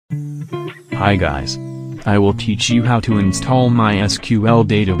Hi guys. I will teach you how to install MySQL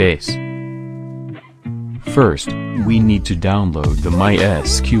database. First, we need to download the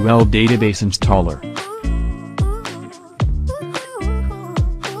MySQL database installer.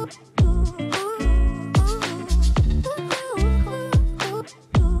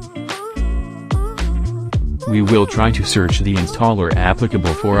 We will try to search the installer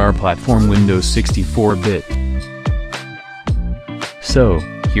applicable for our platform Windows 64-bit. So,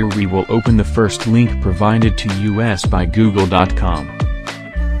 here we will open the first link provided to us by google.com.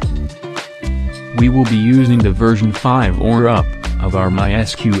 We will be using the version 5 or up of our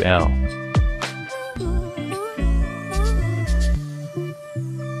MySQL.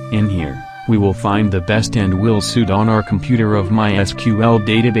 In here, we will find the best and will suit on our computer of MySQL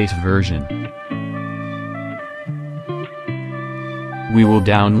database version. We will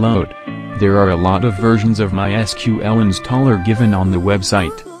download. There are a lot of versions of MySQL installer given on the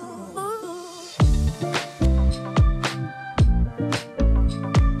website.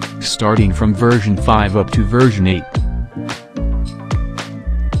 Starting from version 5 up to version 8.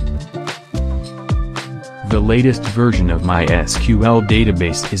 The latest version of MySQL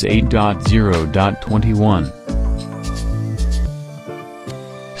database is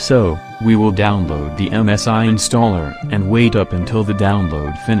 8.0.21. So, we will download the MSI installer and wait up until the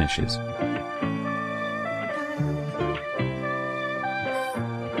download finishes.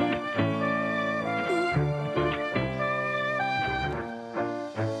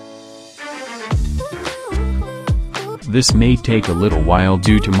 This may take a little while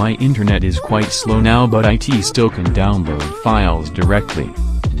due to my internet is quite slow now, but IT still can download files directly.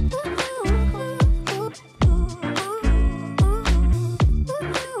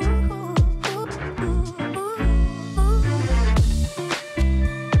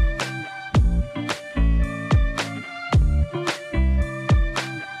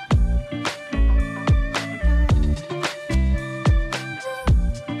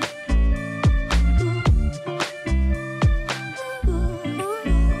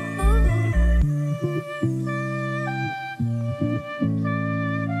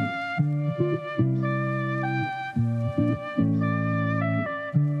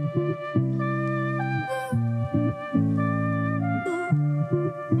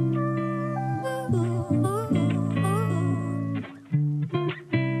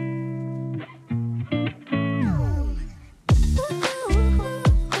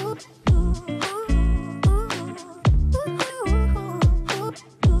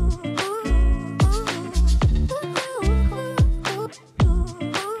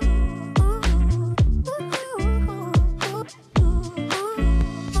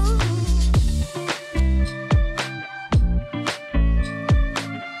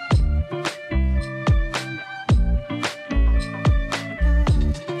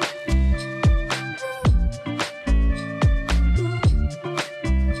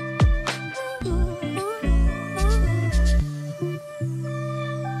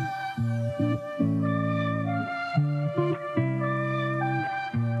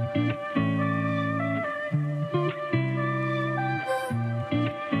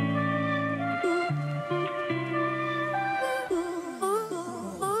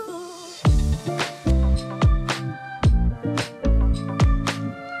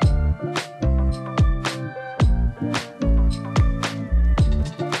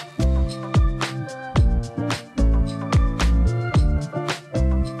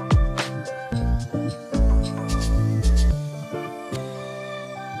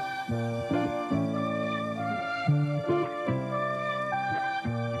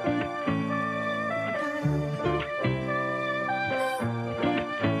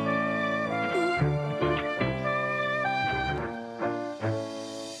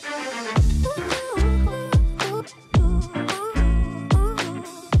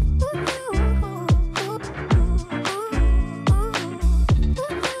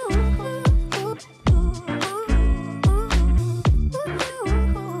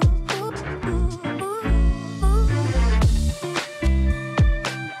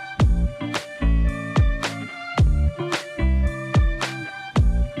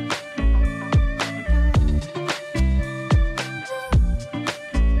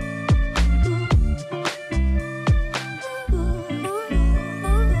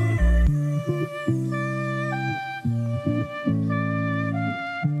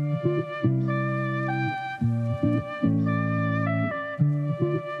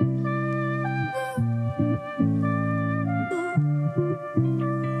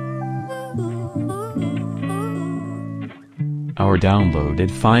 Our downloaded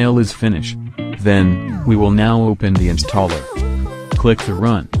file is finished. Then, we will now open the installer. Click the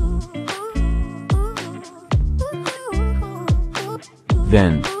Run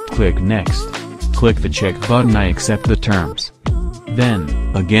Then, click Next. Click the check button I accept the terms. Then,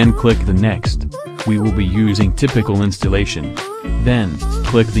 again click the Next. We will be using typical installation. Then,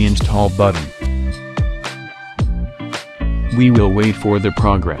 click the Install button. We will wait for the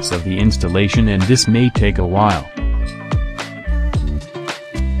progress of the installation and this may take a while.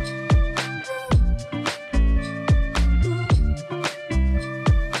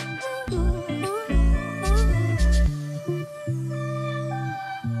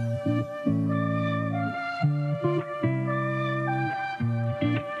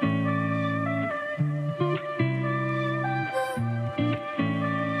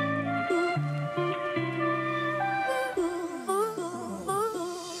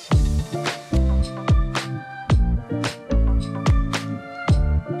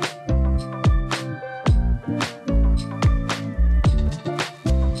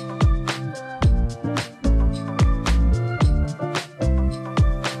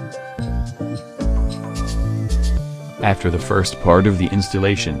 After the first part of the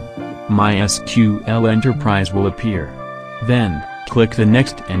installation, MySQL Enterprise will appear. Then, click the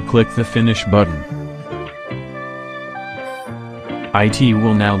Next and click the Finish button. IT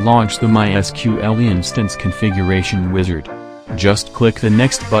will now launch the MySQL instance configuration wizard. Just click the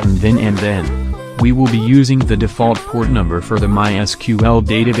Next button then. We will be using the default port number for the MySQL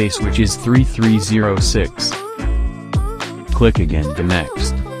database, which is 3306. Click again the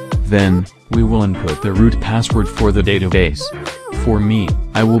Next. Then, we will input the root password for the database. For me,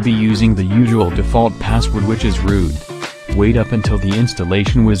 I will be using the usual default password, which is root. Wait up until the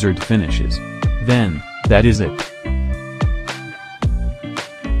installation wizard finishes. Then, that is it.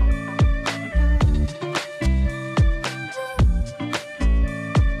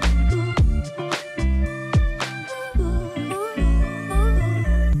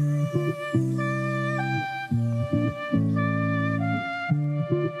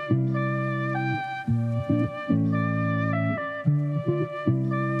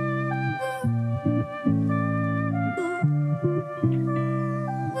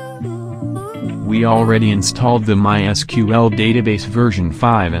 We already installed the MySQL database version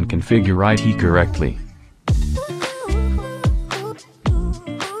 5 and configure it correctly.